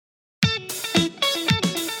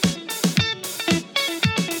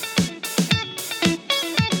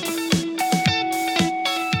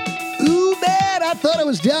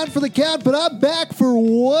was down for the count, but I'm back for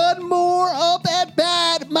one more up at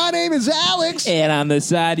bat. My name is Alex. And on the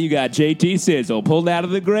side, you got JT Sizzle, pulled out of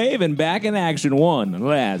the grave and back in action one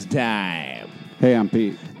last time. Hey, I'm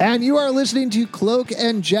Pete. And you are listening to Cloak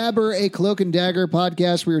and Jabber, a Cloak and Dagger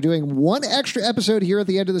podcast. We are doing one extra episode here at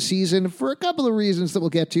the end of the season for a couple of reasons that we'll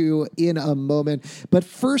get to in a moment. But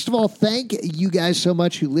first of all, thank you guys so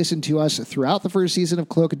much who listened to us throughout the first season of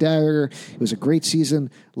Cloak and Dagger. It was a great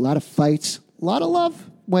season, a lot of fights, a lot of love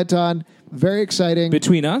went on. Very exciting.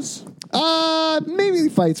 Between us? Maybe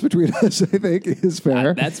fights between us, I think, is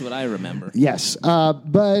fair. That's what I remember. Yes.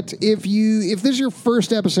 But if this is your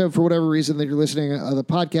first episode for whatever reason that you're listening to the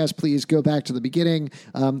podcast, please go back to the beginning.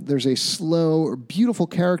 There's a slow, beautiful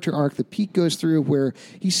character arc that Pete goes through where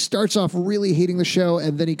he starts off really hating the show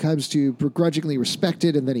and then he comes to begrudgingly respect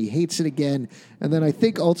it and then he hates it again. And then I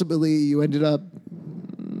think ultimately you ended up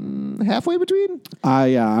halfway between.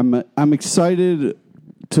 I'm excited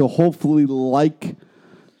to hopefully like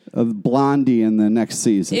Blondie in the next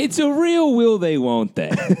season. It's a real will they, won't they?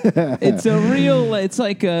 It's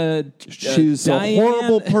like she's a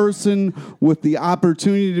horrible person with the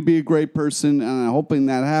opportunity to be a great person, and I'm hoping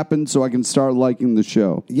that happens so I can start liking the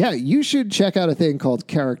show. Yeah, you should check out a thing called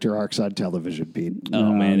character arcs on television, Pete.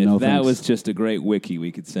 Oh, man, if that was just a great wiki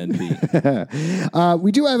we could send Pete.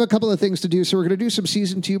 We do have a couple of things to do, so we're going to do some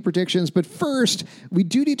Season 2 predictions, but first, we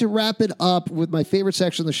do need to wrap it up with my favorite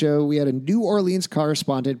section of the show. We had a New Orleans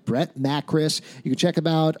correspondent, Brett Macris. You can check him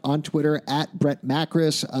out on Twitter at Brett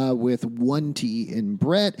Macris with one T in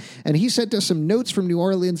Brett. And he sent us some notes from New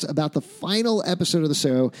Orleans about the final episode of the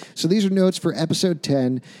show. So these are notes for episode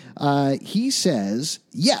 10. He says,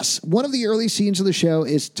 yes, one of the early scenes of the show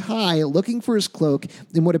is Ty looking for his cloak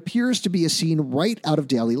in what appears to be a scene right out of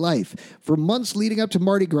daily life. For months leading up to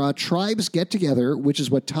Mardi Gras, tribes get together, which is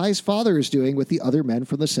what Ty's father is doing with the other men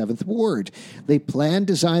from the 7th Ward. They plan,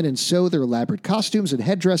 design, and sew their elaborate costumes and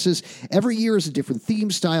headdresses. Every year is a different theme,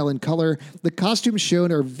 style, and color. The costumes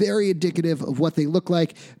shown are very indicative of what they look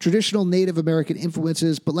like, traditional Native American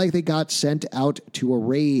influences, but like they got sent out to a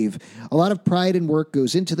rave. A lot of pride and work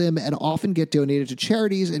goes into them and often get donated to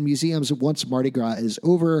charities and museums once Mardi Gras is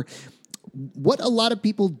over. What a lot of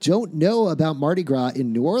people don't know about Mardi Gras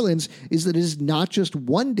in New Orleans is that it is not just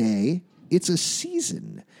one day, it's a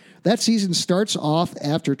season. That season starts off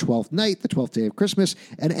after 12th night, the 12th day of Christmas,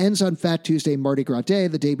 and ends on Fat Tuesday, Mardi Gras Day,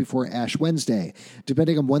 the day before Ash Wednesday.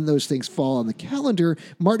 Depending on when those things fall on the calendar,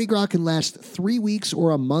 Mardi Gras can last 3 weeks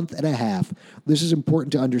or a month and a half. This is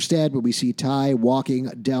important to understand when we see Ty walking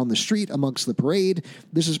down the street amongst the parade.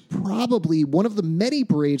 This is probably one of the many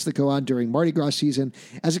parades that go on during Mardi Gras season.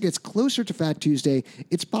 As it gets closer to Fat Tuesday,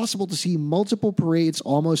 it's possible to see multiple parades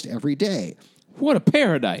almost every day. What a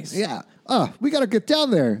paradise. Yeah. We got to get down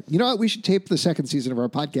there. You know what? We should tape the second season of our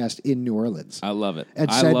podcast in New Orleans. I love it. And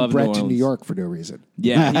send Brett to New York for no reason.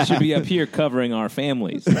 Yeah, he should be up here covering our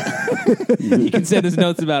families. He can send us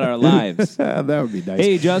notes about our lives. That would be nice.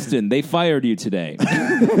 Hey, Justin, they fired you today You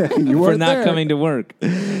for weren't not there. coming to work.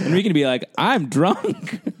 And we can be like, I'm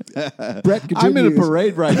drunk. Brett continues. I'm in a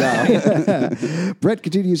parade right now. Brett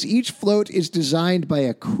continues. Each float is designed by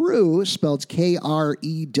a crew, spelled Krewe.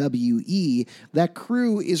 That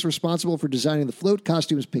crew is responsible for designing the float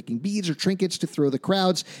costumes, picking beads or trinkets to throw the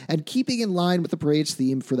crowds, and keeping in line with the parade's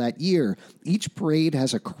theme for that year. Each parade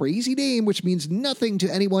has a crazy name, which means nothing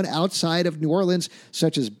to anyone outside of New Orleans,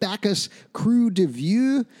 such as Bacchus, Crew de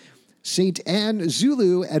Vieux, St. Anne,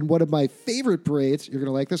 Zulu, and one of my favorite parades, you're going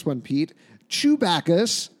to like this one, Pete,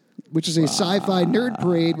 Chewbacca's, which is a sci-fi nerd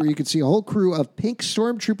parade where you can see a whole crew of pink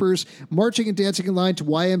stormtroopers marching and dancing in line to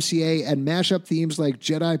YMCA and mashup themes like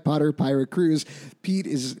Jedi, Potter, Pirate Cruise. Pete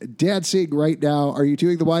is dancing right now. Are you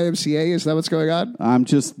doing the YMCA? Is that what's going on? I'm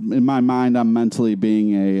just, in my mind, I'm mentally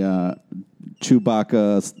being a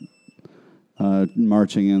Chewbacca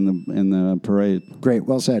marching in the parade. Great,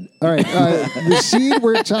 well said. All right, the scene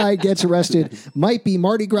where Ty gets arrested might be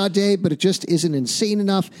Mardi Gras Day, but it just isn't insane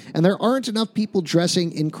enough, and there aren't enough people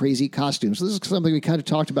dressing in crazy costumes. So this is something we kind of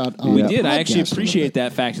talked about on We the did. I podcast actually a little appreciate bit.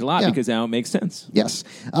 that fact a lot because now it makes sense. Yes.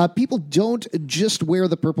 People don't just wear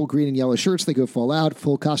the purple, green, and yellow shirts. They go full out,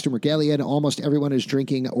 full costume regalia, and almost everyone is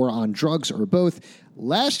drinking or on drugs or both.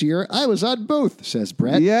 Last year, I was on both, says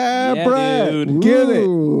Brett. Yeah, Brett. dude. Get it.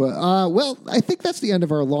 Well, I think that's the end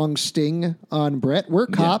of our long sting on Brett. We're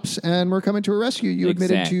cops, and we're coming to arrest you. You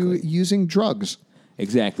admitted to Exactly. using drugs.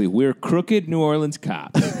 Exactly. We're crooked New Orleans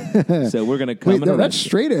cops. So we're going to come Wait, and no, arrest that's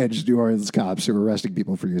straight edge New Orleans cops who are arresting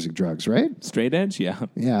people for using drugs, right? Straight edge, yeah.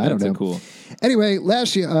 Yeah, I don't know. That's cool. Anyway,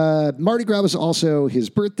 last year, Mardi Gras was also his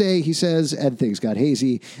birthday, he says, and things got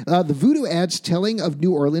hazy. The Voodoo ads telling of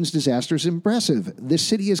New Orleans disaster is impressive. This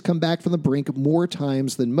city has come back from the brink more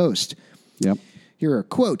times than most. Yep. Here are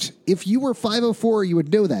quote, if you were 504, you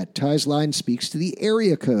would know that. Ty's line speaks to the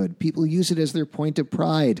area code. People use it as their point of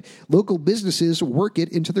pride. Local businesses work it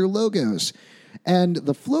into their logos. And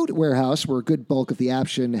the float warehouse, where a good bulk of the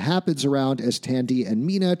action happens around as Tandy and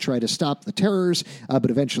Mina try to stop the terrors,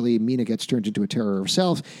 but eventually Mina gets turned into a terror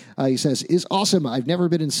herself, he says, is awesome. I've never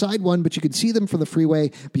been inside one, but you can see them from the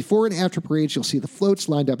freeway. Before and after parades, you'll see the floats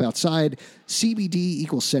lined up outside. CBD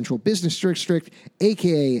equals Central Business District,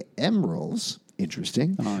 a.k.a. Emeralds.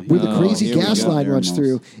 Interesting. Where the crazy gas line runs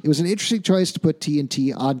through. It was an interesting choice to put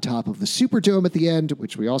TNT on top of the Superdome at the end,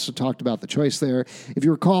 which we also talked about the choice there. If you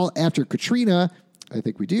recall, after Katrina, I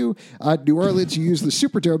think we do, New Orleans used the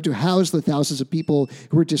Superdome to house the thousands of people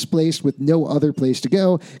who were displaced with no other place to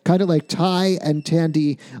go, kind of like Ty and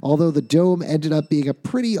Tandy, although the Dome ended up being a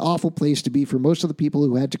pretty awful place to be for most of the people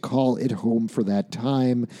who had to call it home for that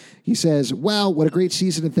time. He says, wow, what a great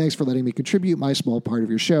season, and thanks for letting me contribute my small part of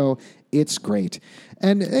your show. It's great.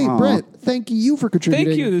 And hey, Brett, thank you for contributing.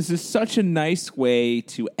 Thank you. This is such a nice way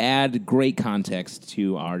to add great context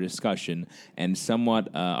to our discussion and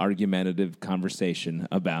somewhat argumentative conversation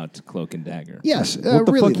about Cloak and Dagger. Yes. What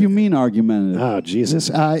the really. fuck you mean argumentative? Oh, Jesus.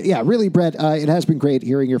 Yeah, really, Brett, it has been great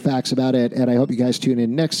hearing your facts about it, and I hope you guys tune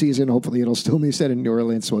in next season. Hopefully it'll still be set in New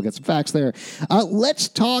Orleans, so we'll get some facts there. Let's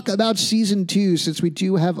talk about Season 2, since we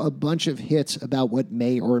do have a bunch of hits about what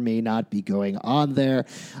may or may not be going on there.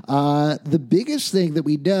 The biggest thing that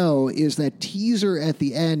we know is that teaser at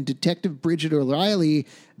the end, Detective Bridget O'Reilly,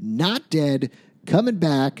 not dead, coming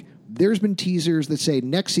back. There's been teasers that say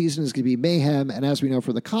next season is going to be Mayhem, and as we know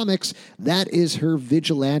from the comics, that is her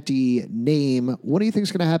vigilante name. What do you think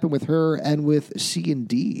is going to happen with her and with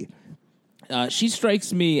C&D? She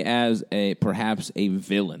strikes me as perhaps a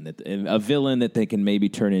villain that they can maybe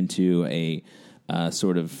turn into a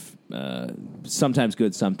sort of sometimes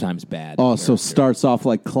good, sometimes bad. Oh, so starts off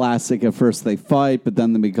like classic. At first they fight, but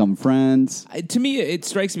then they become friends. To me, it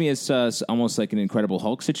strikes me as almost like an Incredible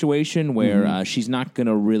Hulk situation where she's not going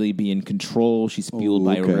to really be in control. She's fueled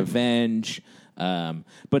by revenge.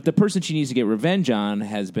 But the person she needs to get revenge on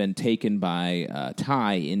has been taken by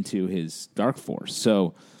Ty into his Dark Force.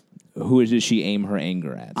 So who does she aim her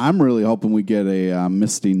anger at? I'm really hoping we get a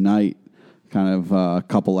Misty Knight kind of a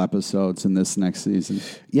couple episodes in this next season.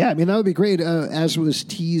 Yeah, I mean, that would be great. As was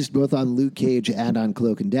teased both on Luke Cage and on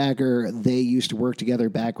Cloak and Dagger, they used to work together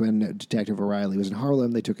back when Detective O'Reilly was in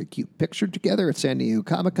Harlem. They took a cute picture together at San Diego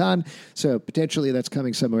Comic-Con, so potentially that's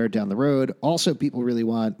coming somewhere down the road. Also, people really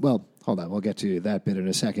want, well, hold on, we'll get to that bit in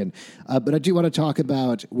a second. But I do want to talk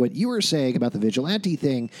about what you were saying about the vigilante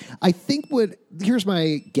thing. I think here's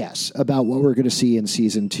my guess about what we're going to see in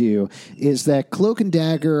Season 2 is that Cloak and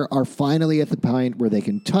Dagger are finally at the point where they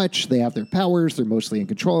can touch, they have their powers, they're mostly in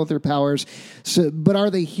control of their powers. But are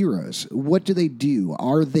they heroes? What do they do?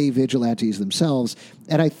 Are they vigilantes themselves?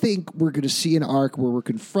 And I think we're going to see an arc where we're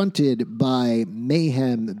confronted by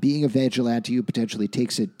Mayhem being a vigilante who potentially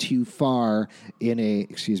takes it too far in a,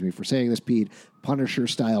 excuse me for saying this, Pete,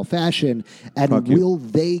 Punisher-style fashion. And will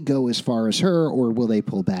they go as far as her, or will they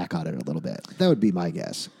pull back on it a little bit? That would be my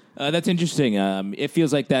guess. That's interesting. It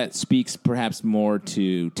feels like that speaks perhaps more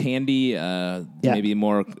to Tandy, maybe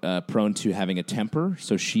more prone to having a temper.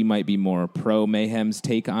 So she might be more pro-Mayhem's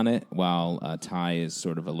take on it, while Ty is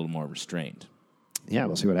sort of a little more restrained. Yeah,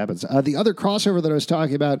 we'll see what happens. The other crossover that I was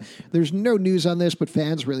talking about, there's no news on this, but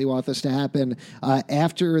fans really want this to happen.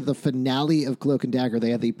 After the finale of Cloak and Dagger,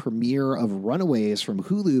 they had the premiere of Runaways from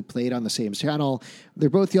Hulu played on the same channel.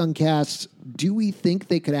 They're both young casts. Do we think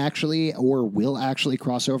they could actually or will actually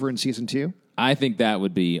cross over in Season 2? I think that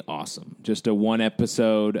would be awesome. Just a one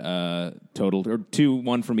episode total, or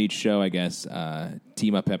one from each show, I guess.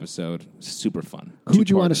 Team up episode. Super fun. Who would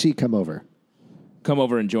you want to see come over? Come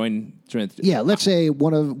over and join. Yeah, let's say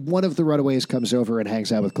one of the Runaways comes over and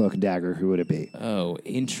hangs out with Cloak and Dagger. Who would it be? Oh,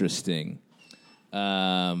 interesting.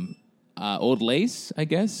 Old Lace, I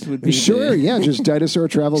guess, would be. Sure, yeah, just dinosaur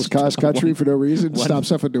travels cross country for no reason,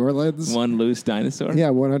 stops off in New Orleans. One loose dinosaur? Yeah,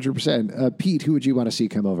 100%. Pete, who would you want to see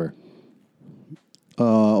come over?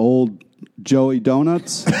 Old Joey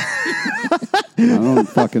Donuts. don't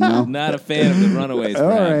fucking know. Not a fan of the Runaways. All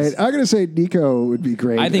perhaps. right, I'm going to say Nico would be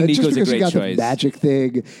great. I think Just Nico's a because great she got choice. the magic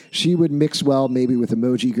thing, she would mix well maybe with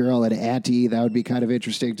Emoji Girl and Auntie. That would be kind of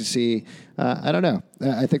interesting to see. I don't know.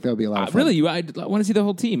 I think that would be a lot of fun. Really, I want to see the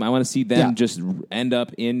whole team. I want to see them Yeah. just end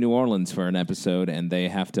up in New Orleans for an episode, and they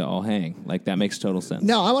have to all hang. Like, that makes total sense.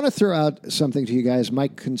 Now, I want to throw out something to you guys, my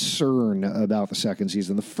concern about the second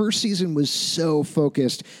season. The first season was so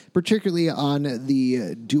focused, particularly on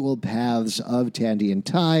the dual paths of Tandy and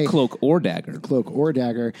Ty. Cloak or Dagger.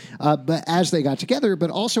 But as they got together, but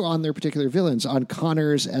also on their particular villains, on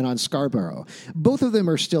Connors and on Scarborough. Both of them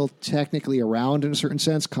are still technically around in a certain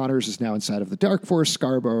sense. Connors is now inside of the Dark Force.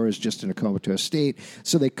 Scarborough is just in a comatose state,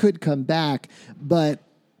 so they could come back. But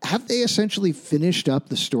have they essentially finished up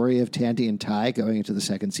the story of Tandy and Ty going into the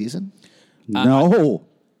second season? No.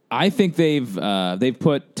 I think they've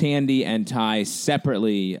put Tandy and Ty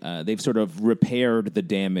separately. They've sort of repaired the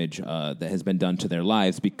damage that has been done to their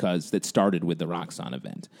lives because that started with the Roxxon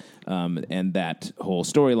event and that whole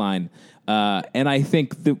storyline. And I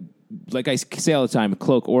think like I say all the time,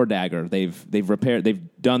 Cloak or Dagger,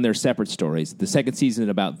 they've done their separate stories. The second season is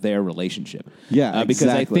about their relationship. Yeah, because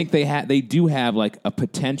I exactly. think they do have like a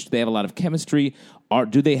potential. They have a lot of chemistry.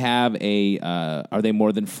 Do they have are they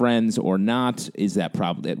more than friends or not? Is that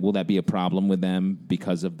will that be a problem with them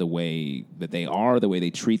because of the way that they are, the way they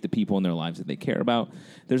treat the people in their lives that they care about?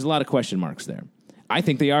 There's a lot of question marks there. I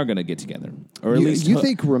think they are going to get together, or at least you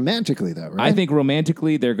think romantically, though, right? I think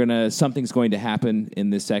romantically something's going to happen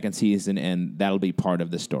in this second season, and that'll be part of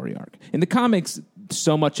the story arc. In the comics,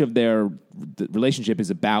 so much of the relationship is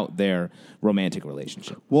about their romantic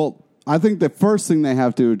relationship. Well, I think the first thing they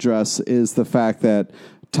have to address is the fact that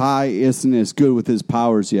Ty isn't as good with his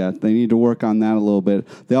powers yet. They need to work on that a little bit.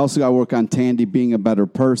 They also got to work on Tandy being a better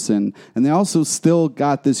person, and they also still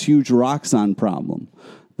got this huge Roxxon problem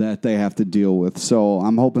that they have to deal with. So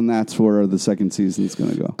I'm hoping that's where the second season is going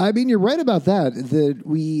to go. I mean, you're right about that. That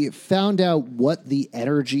we found out what the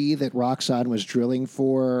energy that Roxxon was drilling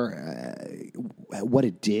for, what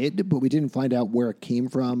it did, but we didn't find out where it came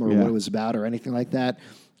from or what it was about or anything like that.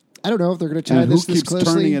 I don't know if they're going to tie this who keeps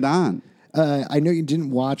closely. turning it on? I know you didn't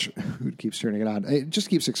watch. Who keeps turning it on? It just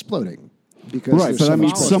keeps exploding because Right, but I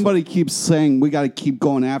mean, somebody somebody keeps saying we got to keep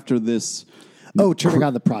going after this. Oh, turning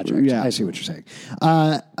on the project. Yeah. I see what you're saying.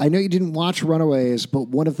 I know you didn't watch Runaways, but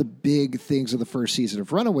one of the big things of the first season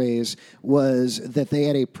of Runaways was that they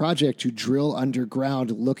had a project to drill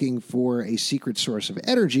underground looking for a secret source of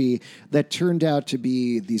energy that turned out to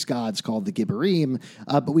be these gods called the Gibberim,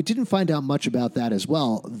 but we didn't find out much about that as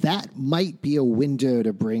well. That might be a window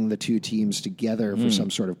to bring the two teams together for some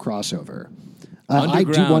sort of crossover. I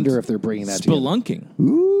do wonder if they're bringing that spelunking. together.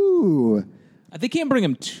 Ooh. They can't bring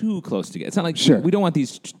them too close together. It's not like we don't want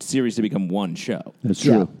these series to become one show. That's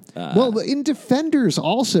true. Well, in Defenders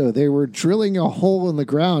also, they were drilling a hole in the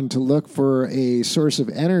ground to look for a source of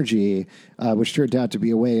energy, which turned out to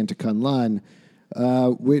be a way into Kunlun,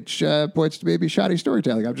 which points to maybe shoddy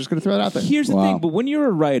storytelling. I'm just going to throw it out there. Here's the thing, but when you're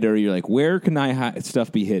a writer, you're like, where can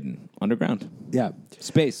stuff be hidden? Underground. Yeah.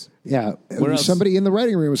 Space. Yeah. Where else? Somebody in the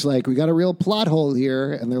writing room was like, we got a real plot hole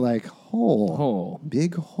here. And they're like, hole.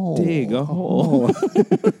 Big hole. Dig a hole.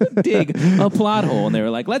 Dig a plot hole. And they were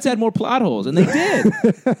like, let's add more plot holes. And they did.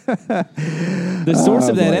 The source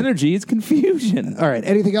of that energy is confusion. All right.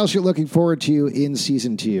 Anything else you're looking forward to in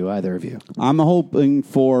season 2, either of you? I'm hoping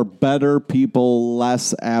for better people,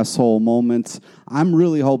 less asshole moments. I'm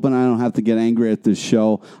really hoping I don't have to get angry at this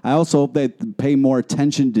show. I also hope they pay more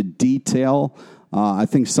attention to detail. I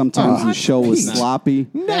think sometimes the show was sloppy.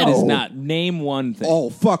 That is not. Name one thing. Oh,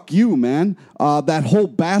 fuck you, man. That whole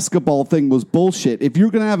basketball thing was bullshit. If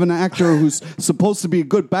you're going to have an actor who's supposed to be a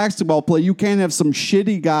good basketball player, you can't have some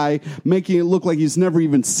shitty guy making it look like he's never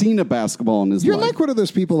even seen a basketball in his life. You're like one of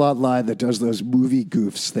those people online that does those movie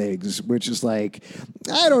goofs things, which is like,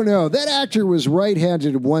 I don't know, that actor was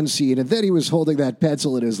right-handed in one scene, and then he was holding that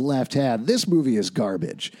pencil in his left hand. This movie is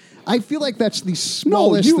garbage. I feel like that's the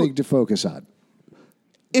smallest thing to focus on.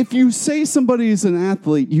 If you say somebody's an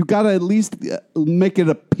athlete, you got to at least make it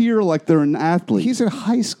appear like they're an athlete. He's a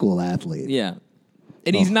high school athlete. Yeah.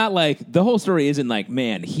 And he's not like, the whole story isn't like,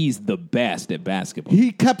 man, he's the best at basketball.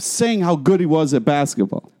 He kept saying how good he was at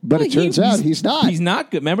basketball. But it turns out he's not. He's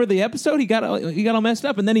not good. Remember the episode? He got all messed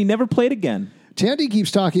up, and then he never played again. Tandy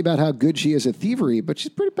keeps talking about how good she is at thievery, but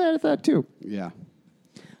she's pretty bad at that, too. Yeah.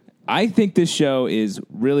 I think this show is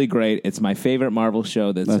really great. It's my favorite Marvel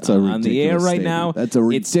show that's on the air right now. That's a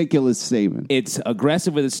ridiculous statement. It's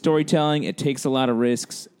aggressive with its storytelling. It takes a lot of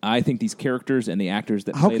risks. I think these characters and the actors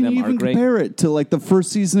that play them are great. How can you even compare it to like the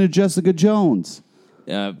first season of Jessica Jones?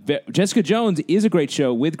 Jessica Jones is a great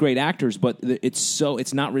show with great actors, but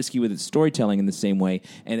it's not risky with its storytelling in the same way,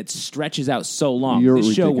 and it stretches out so long.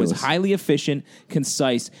 This show was highly efficient,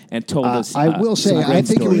 concise, and told us. I will say, I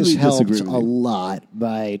think it was helped a lot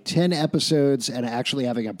by 10 episodes and actually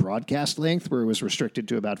having a broadcast length where it was restricted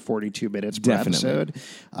to about 42 minutes per episode.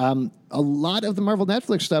 A lot of the Marvel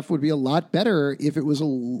Netflix stuff would be a lot better if it was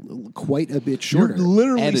quite a bit shorter. You're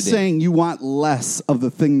literally saying you want less of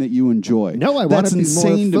the thing that you enjoy. No, I want to be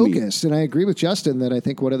more focused. And I agree with Justin that I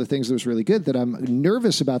think one of the things that was really good that I'm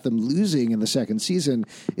nervous about them losing in the second season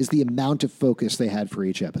is the amount of focus they had for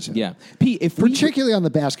each episode. Yeah. Pete, particularly on the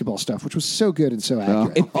basketball stuff, which was so good and so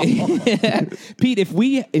accurate. Pete, if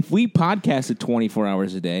we podcasted 24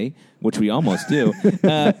 hours a day, which we almost do,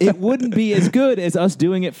 it wouldn't be as good as us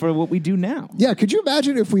doing it for what we do now. Yeah, could you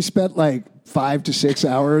imagine if we spent like 5 to 6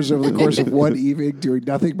 hours over the course of one evening doing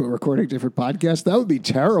nothing but recording different podcasts? That would be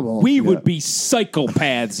terrible. We would be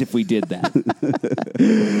psychopaths if we did that. What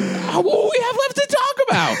do we have left to talk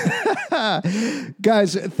about?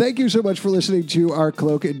 Guys, thank you so much for listening to our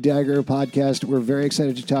Cloak and Dagger podcast. We're very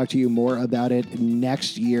excited to talk to you more about it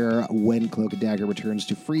next year when Cloak and Dagger returns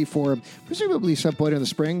to Freeform, presumably some point in the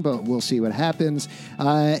spring, but we'll see what happens.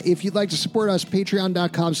 If you'd like to support us,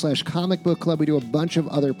 patreon.com/Comic Book Club. We do a bunch of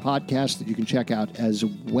other podcasts that you can check out as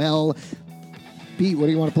well. Pete, what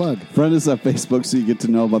do you want to plug? Friend us on Facebook so you get to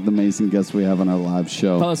know about the amazing guests we have on our live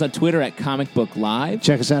show. Follow us on Twitter at Comic Book Live.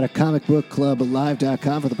 Check us out at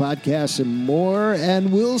comicbookclublive.com for the podcast and more.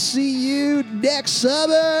 And we'll see you next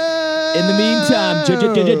summer. In the meantime,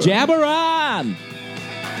 jabber on!